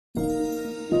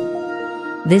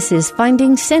This is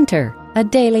Finding Center, a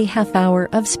daily half-hour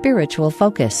of spiritual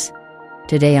focus.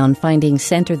 Today on Finding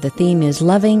Center, the theme is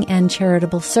loving and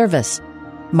charitable service.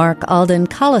 Mark Alden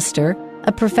Collister,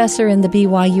 a professor in the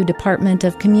BYU Department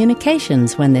of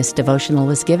Communications when this devotional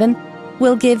was given,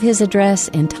 will give his address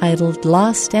entitled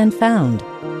Lost and Found.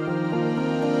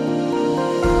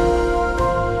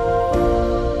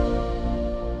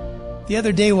 The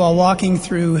other day while walking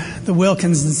through the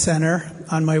Wilkinson Center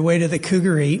on my way to the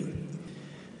Cougar Eat,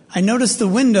 I noticed the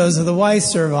windows of the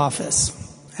YServe office,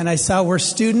 and I saw where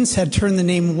students had turned the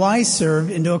name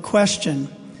YServe into a question.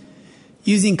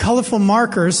 Using colorful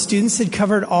markers, students had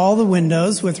covered all the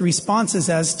windows with responses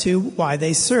as to why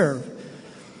they serve.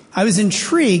 I was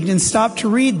intrigued and stopped to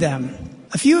read them.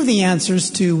 A few of the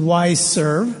answers to why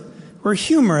serve were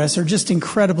humorous or just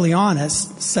incredibly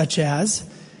honest, such as,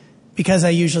 because I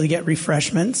usually get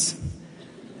refreshments,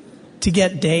 to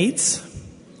get dates,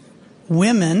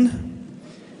 women,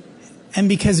 and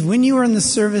because when you are in the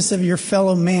service of your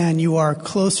fellow man, you are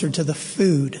closer to the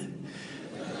food.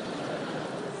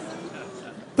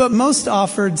 But most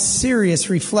offered serious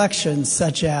reflections,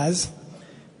 such as,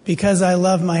 because I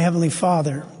love my Heavenly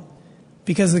Father,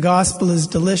 because the gospel is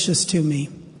delicious to me,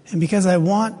 and because I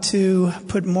want to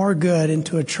put more good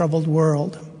into a troubled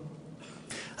world.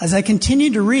 As I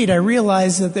continued to read, I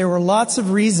realized that there were lots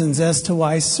of reasons as to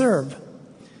why serve.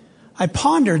 I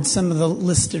pondered some of the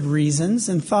listed reasons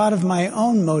and thought of my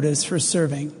own motives for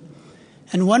serving,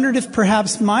 and wondered if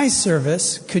perhaps my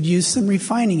service could use some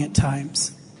refining at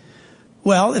times.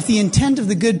 Well, if the intent of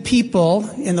the good people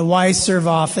in the YServe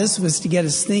office was to get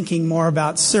us thinking more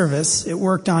about service, it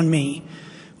worked on me.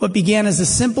 What began as a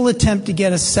simple attempt to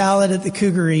get a salad at the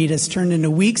Cougar Eat has turned into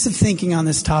weeks of thinking on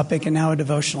this topic and now a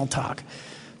devotional talk.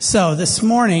 So this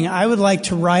morning, I would like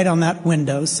to write on that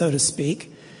window, so to speak,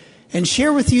 and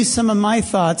share with you some of my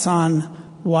thoughts on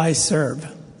why serve.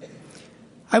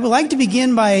 I would like to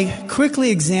begin by quickly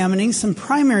examining some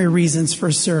primary reasons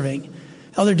for serving.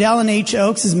 Elder Dallin H.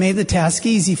 Oaks has made the task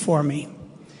easy for me.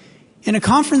 In a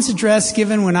conference address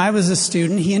given when I was a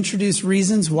student, he introduced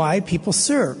reasons why people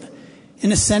serve,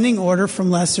 in ascending order from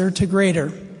lesser to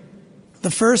greater.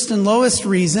 The first and lowest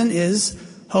reason is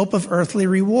hope of earthly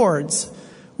rewards,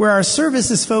 where our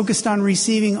service is focused on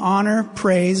receiving honor,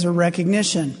 praise, or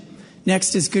recognition.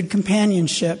 Next is good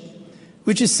companionship,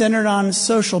 which is centered on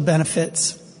social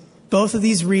benefits. Both of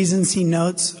these reasons, he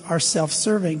notes, are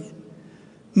self-serving.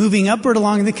 Moving upward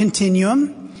along the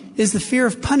continuum is the fear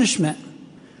of punishment,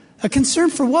 a concern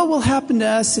for what will happen to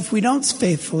us if we don't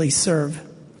faithfully serve.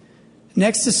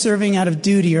 Next is serving out of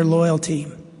duty or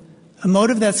loyalty, a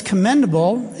motive that's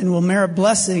commendable and will merit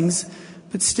blessings,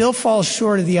 but still falls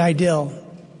short of the ideal.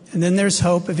 And then there's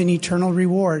hope of an eternal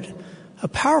reward, a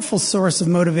powerful source of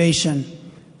motivation,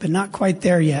 but not quite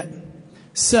there yet.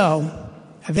 So,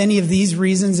 have any of these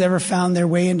reasons ever found their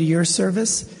way into your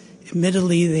service?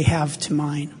 Admittedly, they have to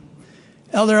mine.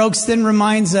 Elder Oaks then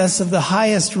reminds us of the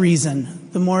highest reason,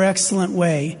 the more excellent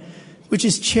way, which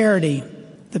is charity,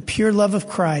 the pure love of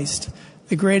Christ,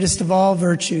 the greatest of all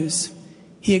virtues.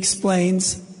 He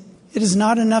explains, it is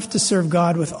not enough to serve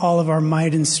God with all of our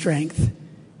might and strength.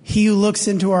 He who looks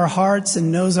into our hearts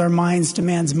and knows our minds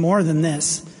demands more than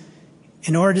this.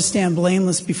 In order to stand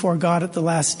blameless before God at the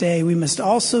last day, we must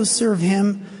also serve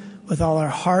Him with all our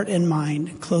heart and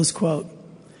mind. Close quote.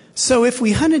 So if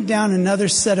we hunted down another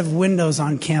set of windows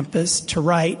on campus to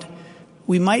write,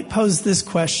 we might pose this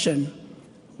question: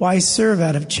 why serve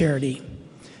out of charity?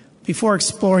 Before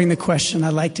exploring the question,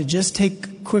 I'd like to just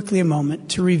take quickly a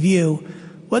moment to review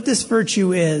what this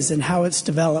virtue is and how it's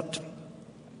developed.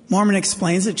 Mormon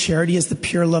explains that charity is the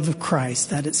pure love of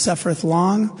Christ, that it suffereth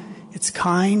long, it's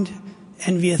kind,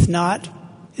 envieth not,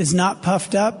 is not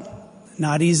puffed up,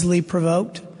 not easily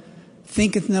provoked,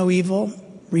 thinketh no evil,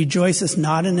 rejoiceth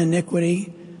not in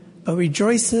iniquity, but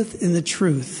rejoiceth in the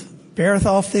truth, beareth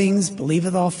all things,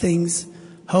 believeth all things,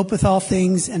 hopeth all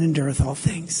things, and endureth all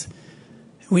things.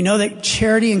 We know that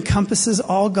charity encompasses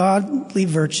all godly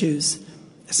virtues.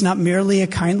 It's not merely a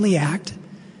kindly act.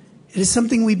 It is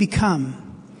something we become.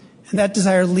 And that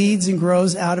desire leads and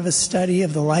grows out of a study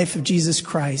of the life of Jesus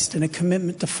Christ and a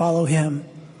commitment to follow Him.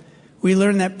 We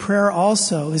learn that prayer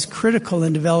also is critical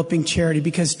in developing charity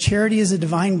because charity is a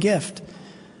divine gift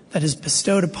that is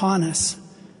bestowed upon us.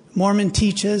 Mormon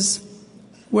teaches,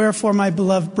 wherefore, my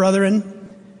beloved brethren,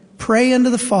 pray unto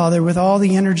the Father with all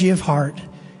the energy of heart,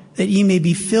 that ye may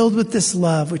be filled with this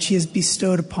love which He has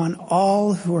bestowed upon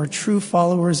all who are true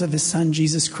followers of His Son,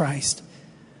 Jesus Christ,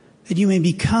 that you may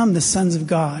become the sons of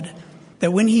God,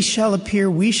 that when He shall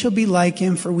appear, we shall be like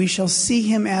Him, for we shall see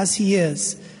Him as He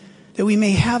is, that we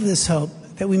may have this hope,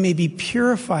 that we may be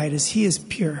purified as He is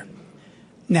pure.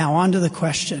 Now on to the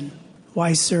question,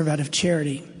 why serve out of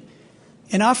charity?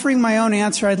 In offering my own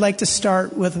answer, I'd like to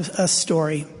start with a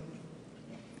story.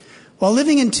 While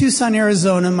living in Tucson,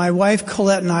 Arizona, my wife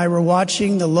Colette and I were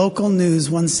watching the local news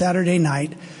one Saturday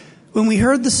night when we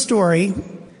heard the story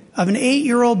of an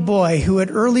 8-year-old boy who had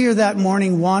earlier that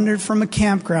morning wandered from a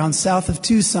campground south of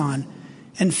Tucson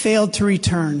and failed to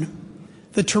return.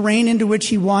 The terrain into which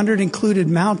he wandered included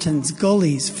mountains,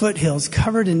 gullies, foothills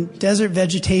covered in desert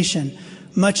vegetation,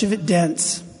 much of it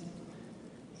dense,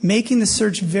 making the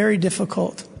search very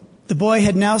difficult. The boy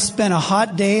had now spent a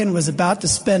hot day and was about to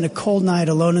spend a cold night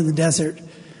alone in the desert.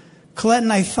 Colette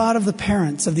and I thought of the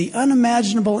parents, of the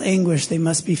unimaginable anguish they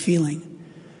must be feeling.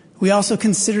 We also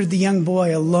considered the young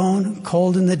boy alone,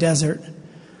 cold in the desert.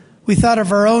 We thought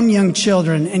of our own young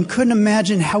children and couldn't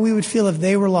imagine how we would feel if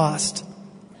they were lost.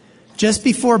 Just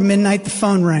before midnight, the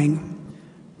phone rang.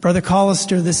 "Brother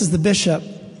Collister, this is the bishop.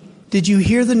 Did you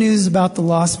hear the news about the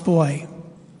lost boy?"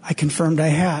 I confirmed I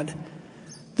had.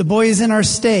 "The boy is in our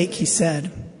stake," he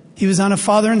said. "He was on a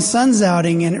father and son's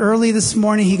outing, and early this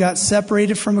morning he got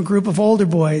separated from a group of older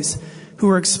boys who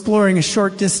were exploring a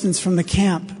short distance from the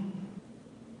camp.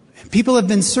 People have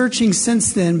been searching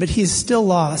since then, but he is still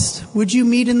lost. Would you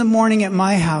meet in the morning at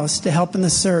my house to help in the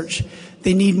search?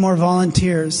 They need more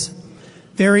volunteers."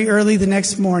 Very early the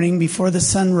next morning, before the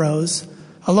sun rose,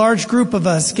 a large group of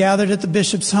us gathered at the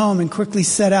bishop's home and quickly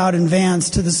set out in vans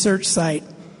to the search site.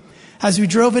 As we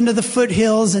drove into the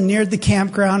foothills and neared the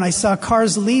campground, I saw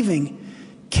cars leaving,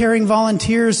 carrying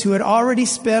volunteers who had already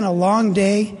spent a long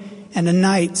day and a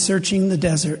night searching the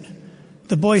desert.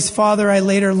 The boy's father, I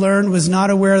later learned, was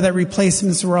not aware that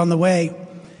replacements were on the way.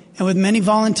 And with many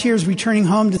volunteers returning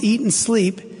home to eat and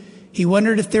sleep, he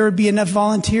wondered if there would be enough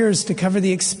volunteers to cover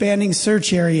the expanding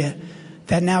search area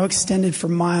that now extended for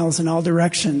miles in all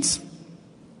directions.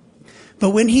 But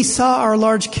when he saw our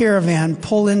large caravan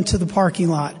pull into the parking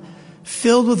lot,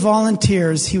 filled with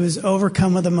volunteers, he was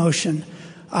overcome with emotion.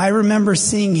 I remember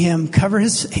seeing him cover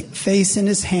his face in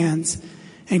his hands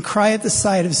and cry at the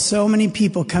sight of so many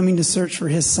people coming to search for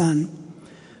his son.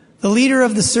 The leader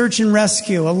of the search and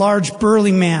rescue, a large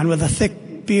burly man with a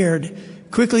thick beard,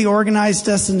 quickly organized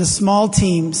us into small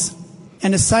teams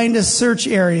and assigned us search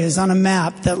areas on a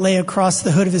map that lay across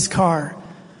the hood of his car.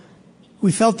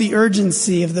 We felt the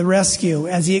urgency of the rescue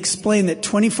as he explained that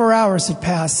 24 hours had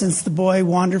passed since the boy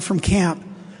wandered from camp,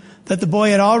 that the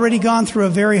boy had already gone through a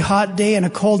very hot day and a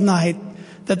cold night,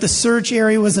 that the search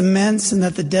area was immense and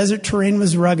that the desert terrain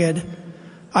was rugged.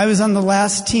 I was on the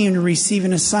last team to receive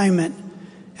an assignment,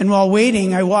 and while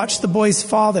waiting, I watched the boy's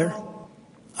father.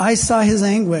 I saw his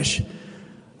anguish.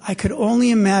 I could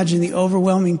only imagine the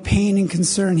overwhelming pain and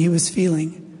concern he was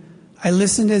feeling. I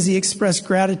listened as he expressed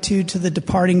gratitude to the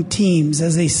departing teams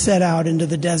as they set out into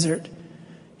the desert.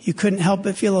 You couldn't help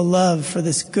but feel a love for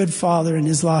this good father and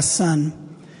his lost son.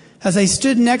 As I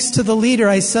stood next to the leader,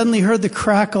 I suddenly heard the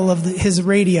crackle of his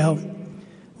radio.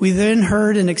 We then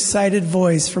heard an excited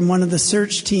voice from one of the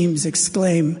search teams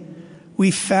exclaim, we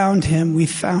found him,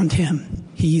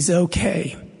 he's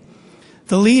okay."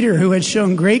 The leader, who had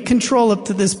shown great control up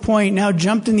to this point, now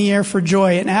jumped in the air for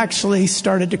joy and actually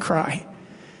started to cry.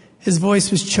 His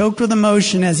voice was choked with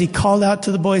emotion as he called out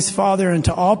to the boy's father and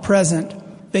to all present,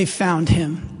 they found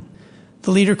him.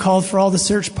 The leader called for all the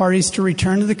search parties to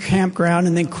return to the campground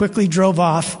and then quickly drove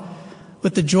off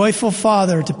with the joyful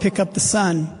father to pick up the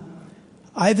son.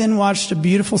 I then watched a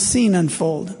beautiful scene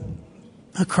unfold.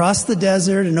 Across the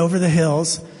desert and over the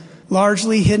hills,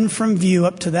 largely hidden from view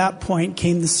up to that point,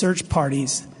 came the search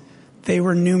parties. They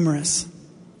were numerous.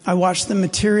 I watched them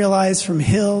materialize from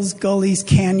hills, gullies,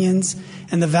 canyons,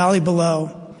 and the valley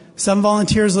below. Some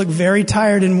volunteers looked very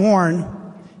tired and worn,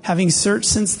 having searched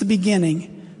since the beginning,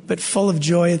 but full of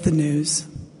joy at the news.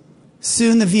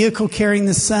 Soon the vehicle carrying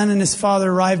the son and his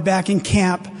father arrived back in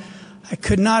camp. I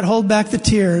could not hold back the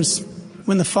tears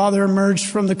when the father emerged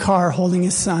from the car holding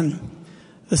his son.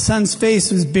 The son's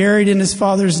face was buried in his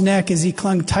father's neck as he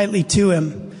clung tightly to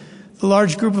him. The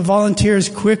large group of volunteers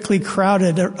quickly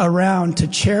crowded around to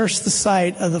cherish the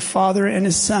sight of the father and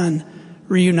his son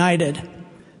reunited.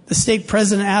 The stake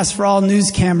president asked for all news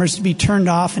cameras to be turned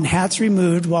off and hats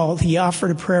removed while he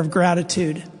offered a prayer of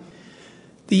gratitude.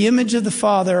 The image of the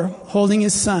father holding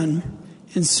his son,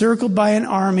 encircled by an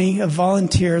army of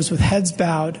volunteers with heads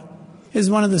bowed, is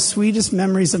one of the sweetest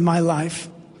memories of my life.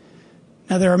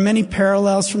 Now, there are many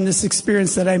parallels from this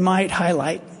experience that I might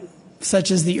highlight,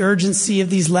 such as the urgency of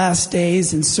these last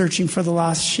days in searching for the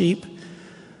lost sheep,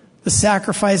 the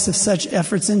sacrifice of such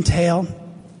efforts entail,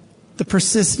 the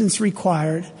persistence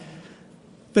required,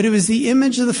 But it was the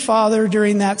image of the Father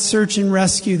during that search and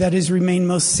rescue that has remained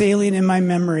most salient in my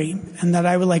memory and that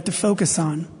I would like to focus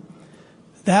on.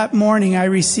 That morning, I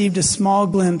received a small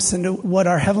glimpse into what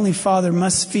our Heavenly Father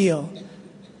must feel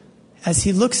as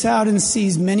He looks out and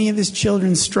sees many of His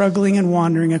children struggling and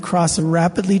wandering across a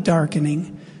rapidly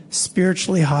darkening,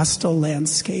 spiritually hostile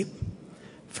landscape.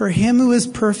 For Him who is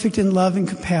perfect in love and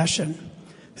compassion,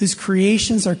 whose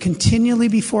creations are continually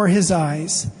before His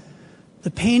eyes, the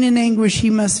pain and anguish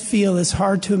He must feel is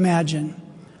hard to imagine.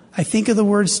 I think of the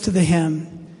words to the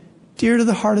hymn, "Dear to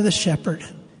the heart of the shepherd,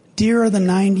 dear are the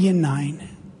 99.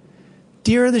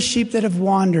 Dear are the sheep that have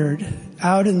wandered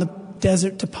out in the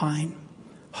desert to pine.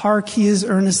 Hark, He is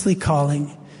earnestly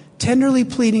calling, tenderly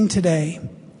pleading today.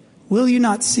 Will you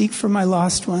not seek for my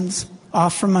lost ones,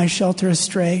 off from my shelter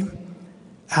astray?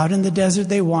 Out in the desert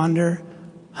they wander,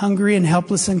 hungry and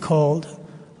helpless and cold.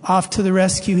 Off to the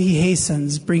rescue He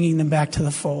hastens, bringing them back to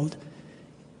the fold."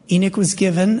 Enoch was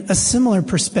given a similar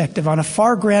perspective on a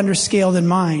far grander scale than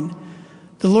mine.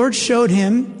 The Lord showed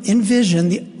him in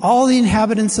vision all the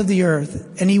inhabitants of the earth,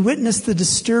 and he witnessed the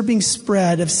disturbing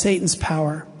spread of Satan's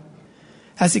power.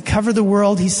 As it covered the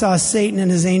world, he saw Satan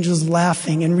and his angels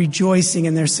laughing and rejoicing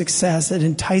in their success at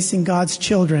enticing God's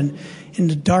children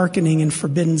into darkening and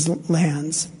forbidden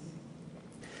lands.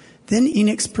 Then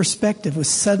Enoch's perspective was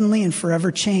suddenly and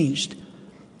forever changed.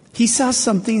 He saw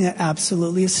something that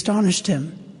absolutely astonished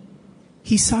him.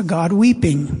 He saw God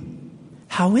weeping.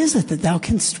 "How is it that thou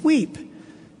canst weep,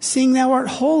 seeing thou art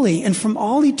holy, and from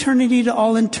all eternity to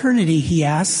all eternity?" he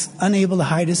asks, unable to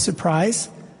hide his surprise.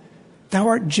 "Thou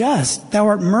art just, thou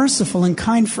art merciful and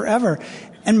kind forever,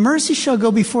 and mercy shall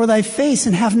go before thy face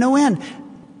and have no end.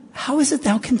 How is it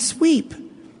thou canst weep?"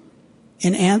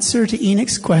 In answer to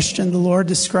Enoch's question, the Lord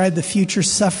described the future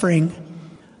suffering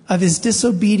of His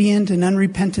disobedient and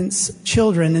unrepentant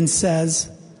children and says,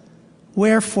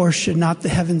 "Wherefore should not the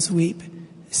heavens weep,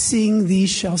 seeing these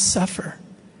shall suffer?"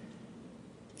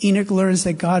 Enoch learns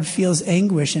that God feels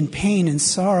anguish and pain and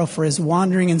sorrow for His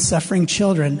wandering and suffering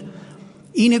children.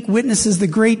 Enoch witnesses the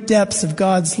great depths of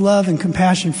God's love and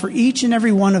compassion for each and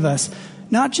every one of us,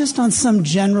 not just on some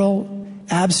general,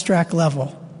 abstract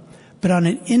level, but on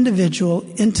an individual,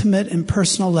 intimate, and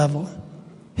personal level.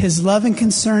 His love and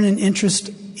concern and interest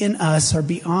in us are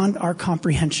beyond our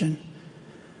comprehension.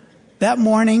 That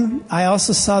morning, I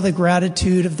also saw the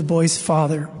gratitude of the boy's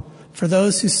father for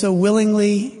those who so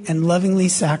willingly and lovingly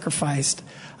sacrificed.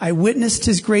 I witnessed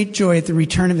his great joy at the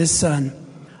return of his son.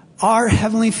 Our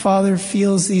Heavenly Father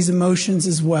feels these emotions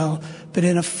as well, but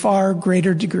in a far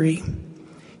greater degree.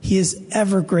 He is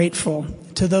ever grateful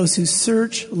to those who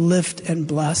search, lift, and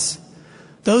bless.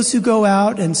 Those who go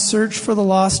out and search for the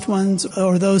lost ones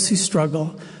or those who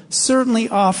struggle certainly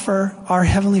offer our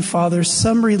Heavenly Father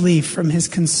some relief from His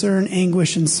concern,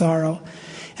 anguish, and sorrow.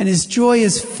 And His joy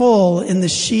is full in the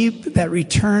sheep that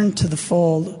return to the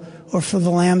fold or for the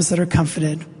lambs that are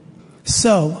comforted.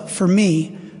 So, for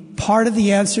me, part of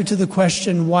the answer to the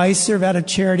question, why serve out of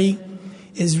charity,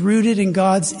 is rooted in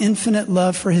God's infinite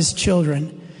love for His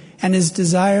children and His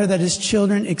desire that His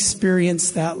children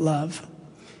experience that love.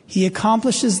 He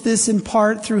accomplishes this in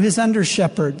part through His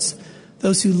under-shepherds,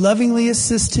 those who lovingly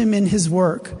assist Him in His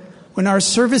work. When our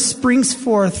service springs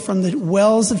forth from the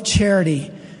wells of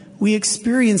charity, we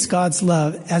experience God's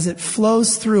love as it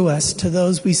flows through us to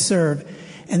those we serve,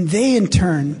 and they in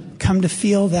turn come to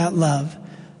feel that love.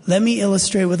 Let me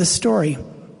illustrate with a story.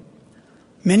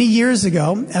 Many years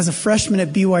ago, as a freshman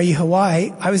at BYU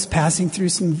Hawaii, I was passing through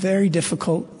some very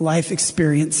difficult life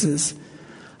experiences.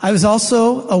 I was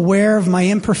also aware of my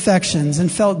imperfections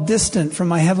and felt distant from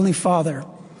my Heavenly Father.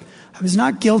 I was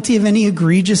not guilty of any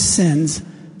egregious sins,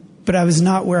 but I was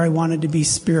not where I wanted to be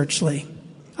spiritually.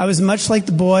 I was much like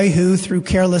the boy who, through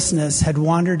carelessness, had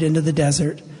wandered into the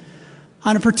desert.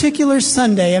 On a particular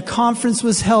Sunday, a conference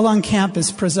was held on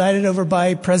campus presided over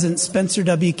by President Spencer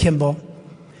W. Kimball.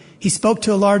 He spoke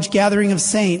to a large gathering of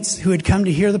saints who had come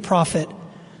to hear the prophet.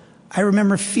 I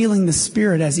remember feeling the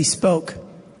Spirit as he spoke.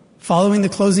 Following the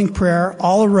closing prayer,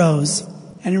 all arose,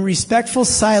 and in respectful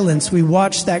silence, we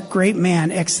watched that great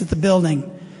man exit the building.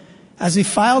 As we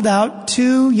filed out,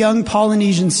 2 young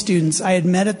Polynesian students I had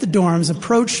met at the dorms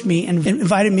approached me and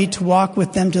invited me to walk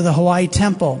with them to the Hawaii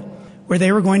Temple, where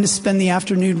they were going to spend the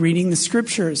afternoon reading the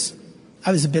scriptures.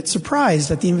 I was a bit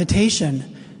surprised at the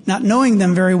invitation, not knowing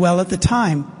them very well at the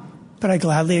time, but I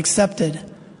gladly accepted.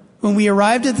 When we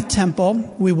arrived at the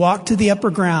temple, we walked to the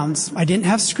upper grounds. I didn't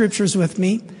have scriptures with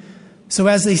me, so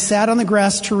as they sat on the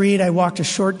grass to read, I walked a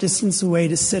short distance away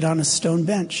to sit on a stone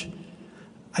bench.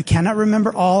 I cannot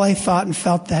remember all I thought and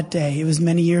felt that day. It was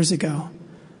many years ago.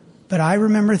 But I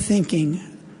remember thinking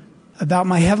about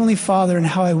my Heavenly Father and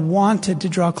how I wanted to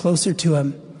draw closer to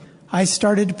Him, I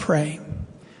started to pray.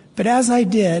 But as I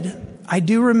did, I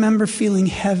do remember feeling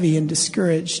heavy and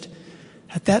discouraged.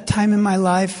 At that time in my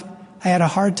life, I had a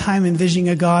hard time envisioning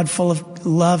a God full of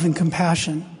love and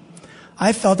compassion.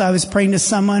 I felt I was praying to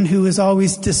someone who was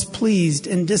always displeased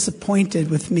and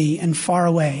disappointed with me and far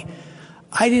away.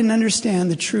 I didn't understand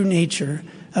the true nature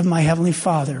of my Heavenly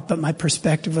Father, but my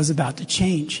perspective was about to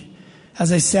change.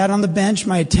 As I sat on the bench,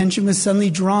 my attention was suddenly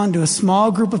drawn to a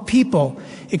small group of people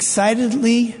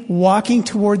excitedly walking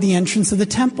toward the entrance of the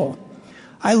temple.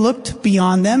 I looked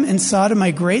beyond them and saw, to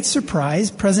my great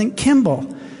surprise, President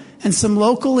Kimball and some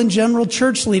local and general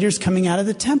church leaders coming out of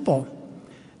the temple.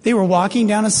 They were walking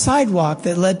down a sidewalk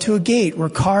that led to a gate where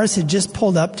cars had just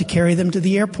pulled up to carry them to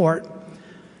the airport.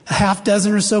 A half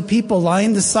dozen or so people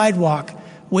lined the sidewalk,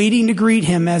 waiting to greet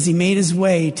him as he made his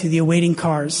way to the awaiting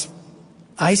cars.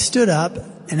 I stood up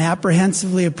and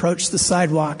apprehensively approached the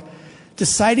sidewalk,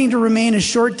 deciding to remain a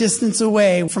short distance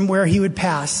away from where he would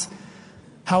pass.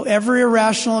 However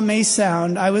irrational it may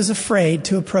sound, I was afraid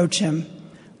to approach him.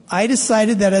 I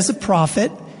decided that as a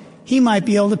prophet, he might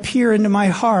be able to peer into my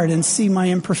heart and see my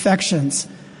imperfections.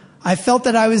 I felt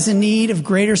that I was in need of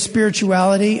greater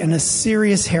spirituality and a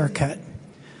serious haircut.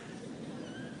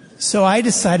 So I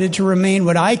decided to remain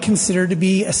what I consider to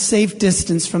be a safe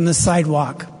distance from the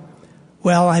sidewalk.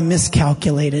 Well, I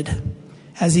miscalculated.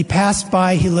 As he passed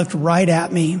by, he looked right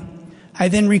at me. I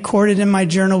then recorded in my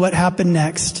journal what happened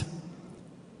next.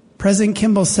 President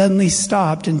Kimball suddenly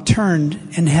stopped and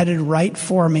turned and headed right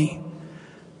for me.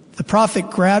 The prophet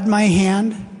grabbed my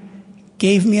hand,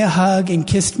 gave me a hug, and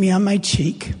kissed me on my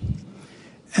cheek,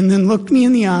 and then looked me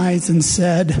in the eyes and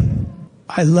said,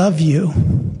 "I love you."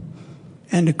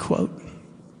 End of quote.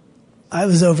 I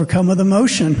was overcome with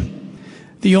emotion.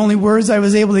 The only words I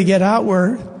was able to get out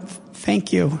were,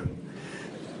 "Thank you."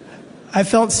 I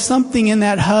felt something in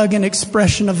that hug, an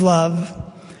expression of love.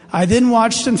 I then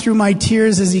watched him through my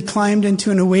tears as he climbed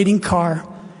into an awaiting car.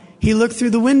 He looked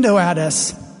through the window at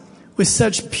us with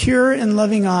such pure and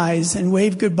loving eyes and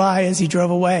waved goodbye as he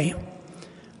drove away.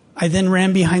 I then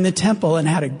ran behind the temple and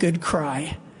had a good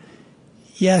cry.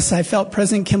 Yes, I felt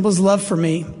President Kimball's love for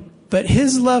me, but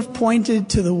his love pointed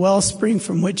to the wellspring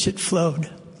from which it flowed.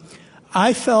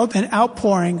 I felt an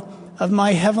outpouring of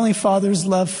my Heavenly Father's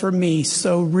love for me,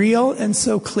 so real and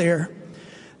so clear.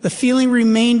 The feeling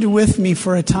remained with me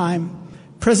for a time.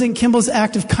 President Kimball's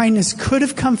act of kindness could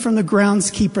have come from the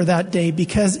groundskeeper that day,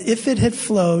 because if it had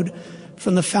flowed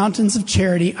from the fountains of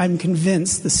charity, I'm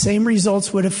convinced the same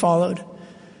results would have followed.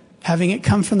 Having it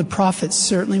come from the prophet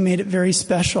certainly made it very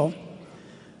special.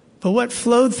 But what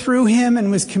flowed through him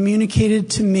and was communicated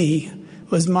to me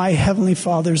was my Heavenly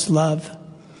Father's love.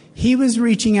 He was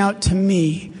reaching out to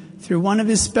me through one of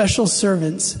his special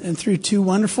servants and through two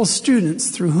wonderful students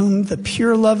through whom the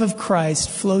pure love of Christ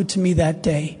flowed to me that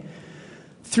day.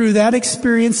 Through that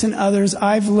experience and others,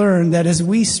 I've learned that as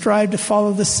we strive to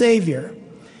follow the Savior,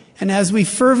 and as we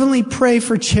fervently pray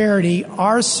for charity,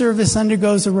 our service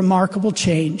undergoes a remarkable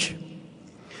change.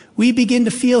 We begin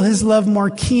to feel His love more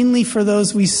keenly for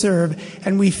those we serve,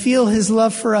 and we feel His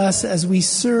love for us as we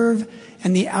serve,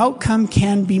 and the outcome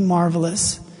can be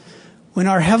marvelous. When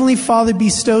our Heavenly Father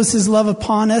bestows His love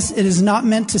upon us, it is not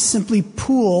meant to simply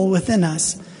pool within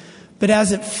us, but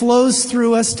as it flows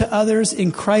through us to others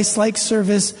in Christ-like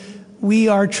service, we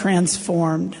are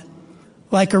transformed.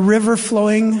 Like a river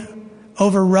flowing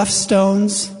over rough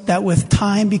stones that with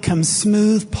time become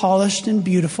smooth, polished, and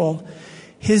beautiful,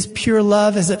 His pure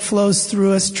love as it flows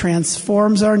through us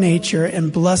transforms our nature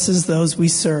and blesses those we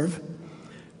serve.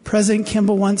 President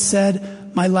Kimball once said,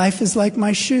 "My life is like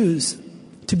my shoes,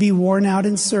 to be worn out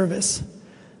in service."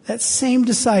 That same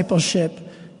discipleship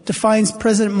defines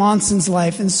President Monson's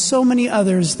life and so many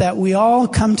others that we all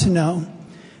come to know.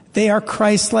 They are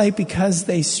Christ-like because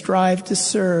they strive to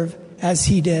serve as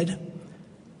He did.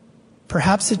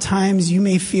 Perhaps at times you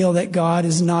may feel that God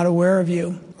is not aware of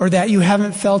you or that you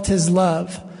haven't felt His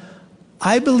love.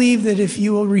 I believe that if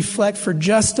you will reflect for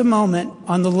just a moment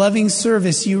on the loving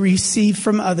service you receive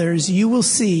from others, you will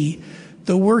see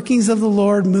the workings of the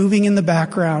Lord moving in the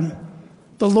background.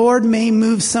 The Lord may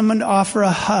move someone to offer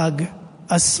a hug,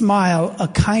 a smile, a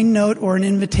kind note, or an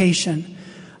invitation.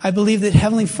 I believe that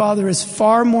Heavenly Father is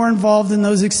far more involved in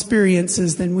those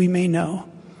experiences than we may know.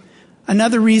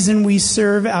 Another reason we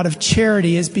serve out of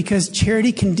charity is because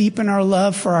charity can deepen our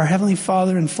love for our Heavenly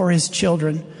Father and for His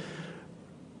children.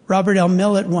 Robert L.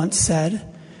 Millett once said,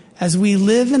 "As we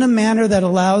live in a manner that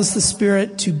allows the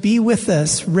Spirit to be with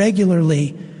us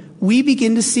regularly, we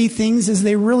begin to see things as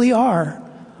they really are.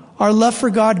 Our love for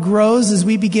God grows as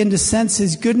we begin to sense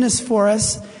His goodness for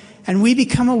us and we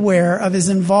become aware of his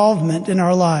involvement in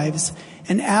our lives.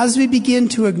 And as we begin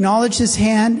to acknowledge his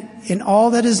hand in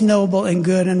all that is noble and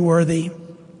good and worthy.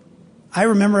 I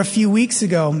remember a few weeks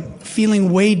ago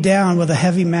feeling weighed down with a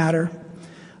heavy matter.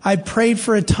 I prayed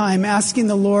for a time, asking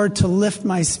the Lord to lift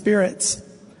my spirits.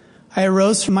 I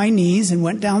arose from my knees and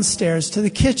went downstairs to the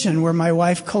kitchen where my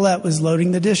wife Colette was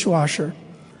loading the dishwasher.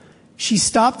 She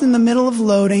stopped in the middle of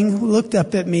loading, looked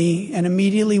up at me, and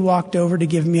immediately walked over to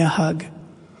give me a hug.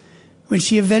 When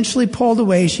she eventually pulled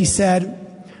away, she said,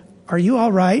 "Are you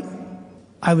all right?"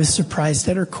 I was surprised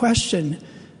at her question,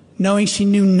 knowing she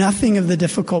knew nothing of the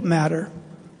difficult matter.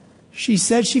 She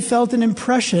said she felt an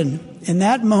impression in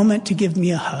that moment to give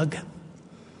me a hug.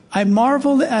 I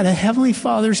marveled at a Heavenly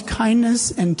Father's kindness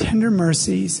and tender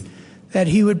mercies that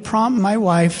he would prompt my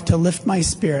wife to lift my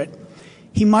spirit.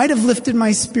 He might have lifted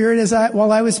my spirit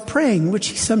while I was praying, which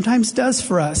he sometimes does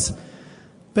for us.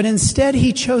 But instead,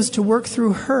 he chose to work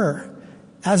through her.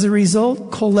 As a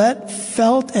result, Colette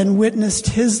felt and witnessed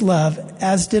his love,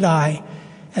 as did I,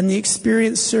 and the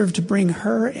experience served to bring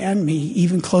her and me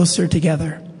even closer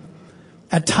together.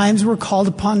 At times, we're called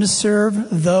upon to serve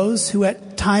those who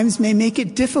at times may make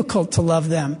it difficult to love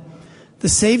them. The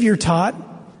Savior taught,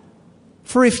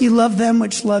 "For if ye love them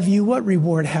which love you, what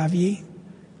reward have ye?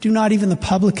 Do not even the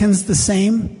publicans the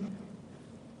same?"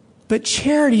 But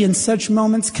charity in such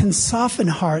moments can soften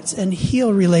hearts and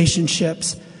heal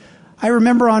relationships. I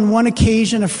remember on one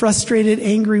occasion a frustrated,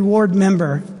 angry ward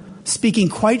member speaking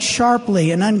quite sharply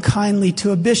and unkindly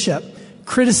to a bishop,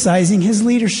 criticizing his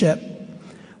leadership.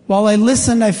 While I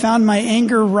listened, I found my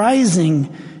anger rising,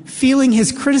 feeling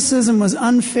his criticism was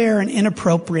unfair and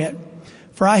inappropriate.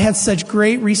 For I had such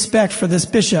great respect for this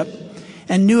bishop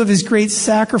and knew of his great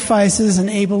sacrifices and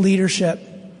able leadership.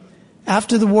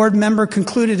 After the ward member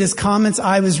concluded his comments,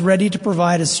 I was ready to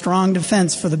provide a strong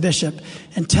defense for the bishop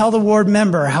and tell the ward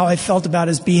member how I felt about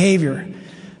his behavior.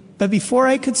 But before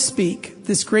I could speak,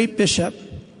 this great bishop,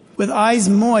 with eyes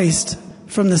moist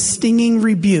from the stinging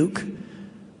rebuke,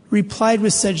 replied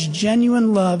with such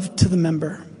genuine love to the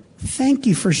member. "Thank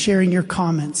you for sharing your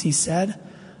comments," he said.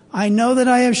 "I know that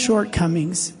I have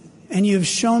shortcomings, and you have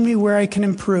shown me where I can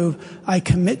improve. I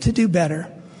commit to do better.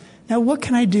 Now, what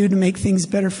can I do to make things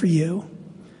better for you?"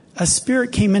 A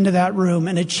spirit came into that room,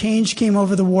 and a change came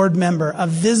over the ward member, a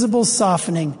visible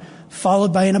softening,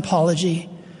 followed by an apology.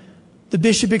 The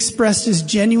bishop expressed his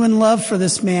genuine love for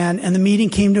this man, and the meeting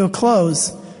came to a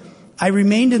close. I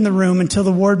remained in the room until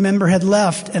the ward member had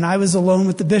left, and I was alone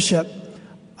with the bishop.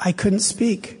 I couldn't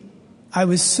speak. I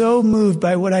was so moved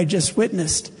by what I just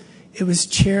witnessed. It was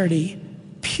charity,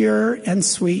 pure and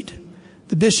sweet.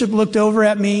 The bishop looked over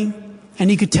at me, and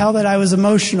he could tell that I was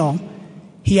emotional.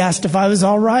 He asked if I was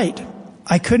all right.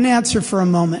 I couldn't answer for a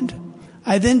moment.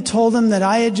 I then told him that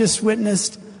I had just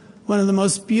witnessed one of the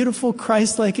most beautiful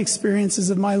Christ-like experiences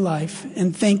of my life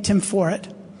and thanked him for it.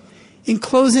 In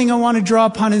closing, I want to draw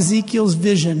upon Ezekiel's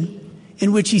vision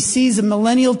in which he sees a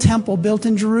millennial temple built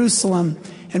in Jerusalem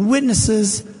and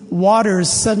witnesses waters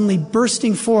suddenly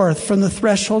bursting forth from the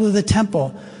threshold of the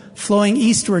temple, flowing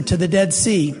eastward to the Dead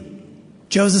Sea.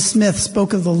 Joseph Smith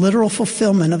spoke of the literal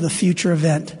fulfillment of the future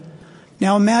event.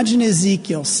 Now imagine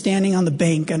Ezekiel standing on the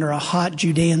bank under a hot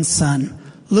Judean sun,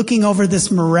 looking over this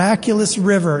miraculous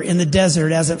river in the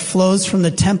desert as it flows from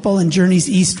the temple and journeys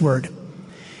eastward.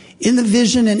 In the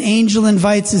vision, an angel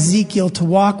invites Ezekiel to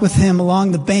walk with him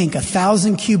along the bank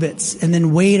 1,000 cubits and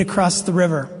then wade across the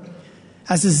river.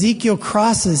 As Ezekiel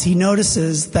crosses, he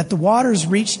notices that the waters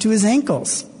reach to his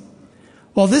ankles.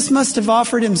 While this must have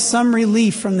offered him some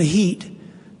relief from the heat,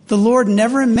 the Lord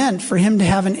never meant for him to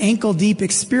have an ankle-deep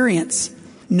experience.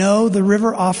 No, the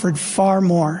river offered far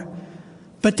more.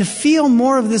 But to feel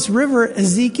more of this river,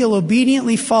 Ezekiel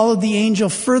obediently followed the angel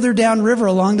further downriver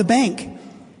along the bank.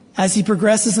 As he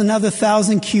progresses another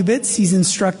 1,000 cubits, he's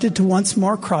instructed to once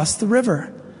more cross the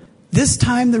river. This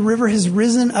time the river has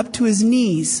risen up to his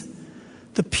knees.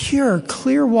 The pure,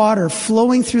 clear water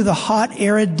flowing through the hot,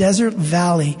 arid desert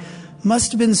valley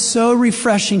must have been so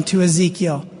refreshing to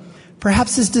Ezekiel.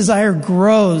 Perhaps his desire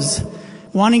grows,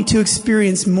 wanting to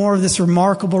experience more of this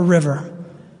remarkable river.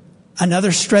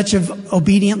 Another stretch of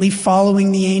obediently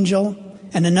following the angel,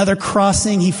 and another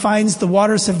crossing, he finds the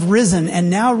waters have risen and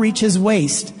now reach his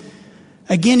waist.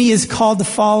 Again he is called to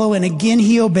follow, and again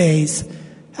he obeys.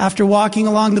 After walking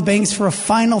along the banks for a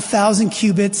final 1,000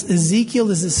 cubits, Ezekiel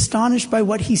is astonished by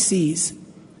what he sees.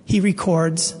 He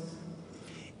records,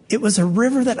 "It was a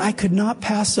river that I could not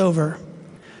pass over.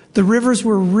 The rivers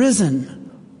were risen,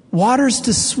 waters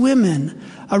to swim in,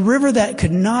 a river that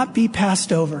could not be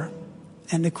passed over."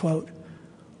 End of quote.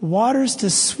 Waters to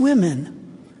swim in,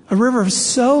 a river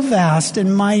so vast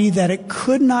and mighty that it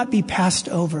could not be passed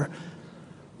over.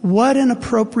 What an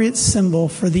appropriate symbol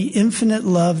for the infinite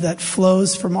love that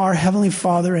flows from our Heavenly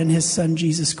Father and His Son,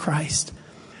 Jesus Christ.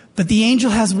 But the angel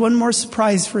has one more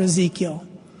surprise for Ezekiel.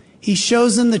 He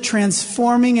shows him the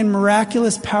transforming and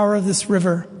miraculous power of this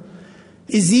river.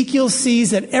 Ezekiel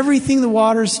sees that everything the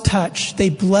waters touch, they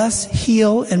bless,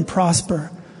 heal, and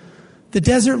prosper. The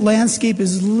desert landscape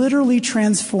is literally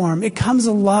transformed. It comes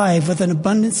alive with an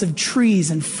abundance of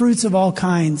trees and fruits of all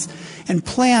kinds, and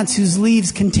plants whose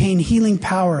leaves contain healing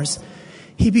powers.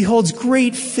 He beholds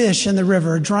great fish in the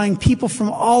river, drawing people from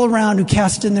all around who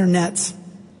cast in their nets.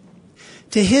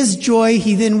 To his joy,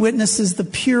 he then witnesses the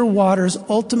pure waters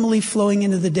ultimately flowing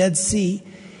into the Dead Sea,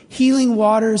 healing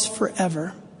waters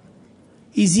forever.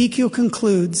 Ezekiel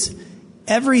concludes,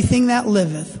 everything that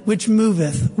liveth, which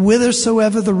moveth,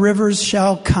 whithersoever the rivers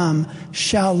shall come,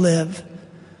 shall live.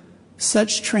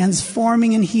 Such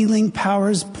transforming and healing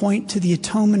powers point to the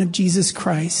atonement of Jesus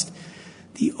Christ,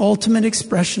 the ultimate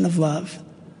expression of love.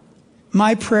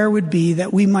 My prayer would be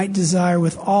that we might desire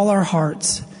with all our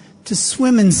hearts to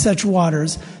swim in such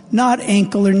waters, not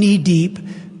ankle or knee deep,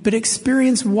 but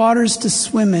experience waters to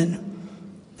swim in.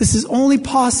 This is only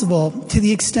possible to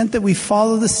the extent that we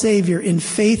follow the Savior in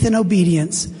faith and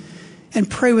obedience, and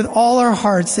pray with all our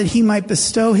hearts that He might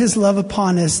bestow His love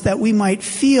upon us, that we might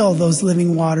feel those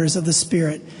living waters of the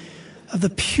Spirit, of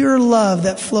the pure love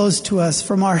that flows to us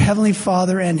from our Heavenly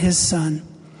Father and His Son.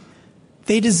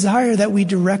 They desire that we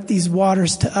direct these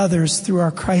waters to others through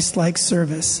our Christ-like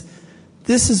service.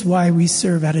 This is why we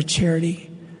serve out of charity.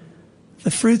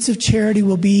 The fruits of charity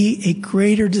will be a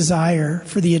greater desire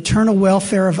for the eternal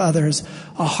welfare of others,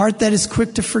 a heart that is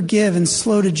quick to forgive and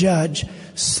slow to judge,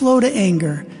 slow to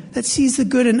anger, that sees the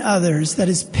good in others, that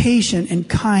is patient and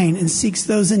kind and seeks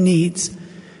those in needs.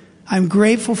 I'm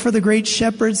grateful for the great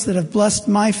shepherds that have blessed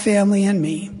my family and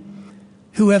me,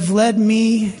 who have led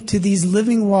me to these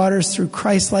living waters through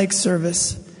Christ-like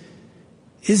service.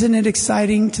 Isn't it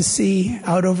exciting to see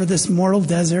out over this mortal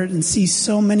desert and see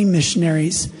so many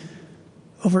missionaries,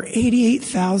 over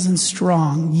 88,000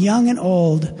 strong, young and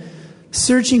old,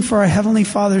 searching for our Heavenly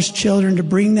Father's children to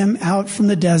bring them out from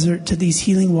the desert to these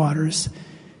healing waters.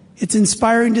 It's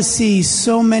inspiring to see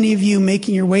so many of you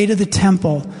making your way to the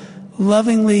temple,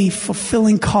 lovingly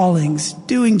fulfilling callings,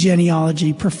 doing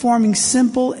genealogy, performing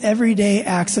simple, everyday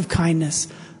acts of kindness,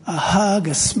 a hug,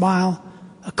 a smile,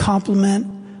 a compliment,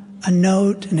 a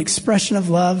note, an expression of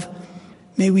love.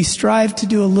 May we strive to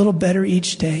do a little better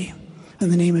each day. In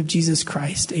the name of Jesus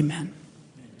Christ, amen.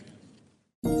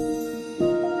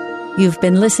 You've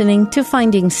been listening to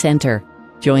Finding Center.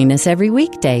 Join us every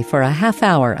weekday for a half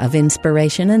hour of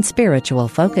inspiration and spiritual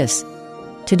focus.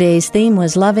 Today's theme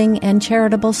was loving and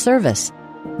charitable service.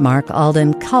 Mark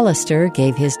Alden Collister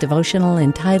gave his devotional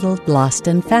entitled Lost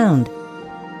and Found.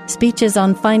 Speeches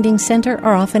on Finding Center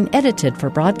are often edited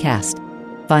for broadcast.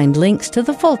 Find links to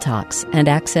the full talks and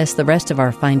access the rest of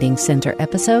our Finding Center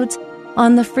episodes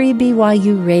on the free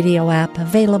BYU radio app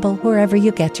available wherever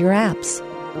you get your apps.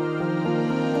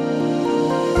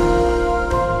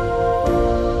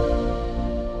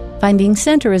 Finding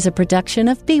Center is a production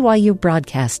of BYU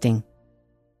Broadcasting.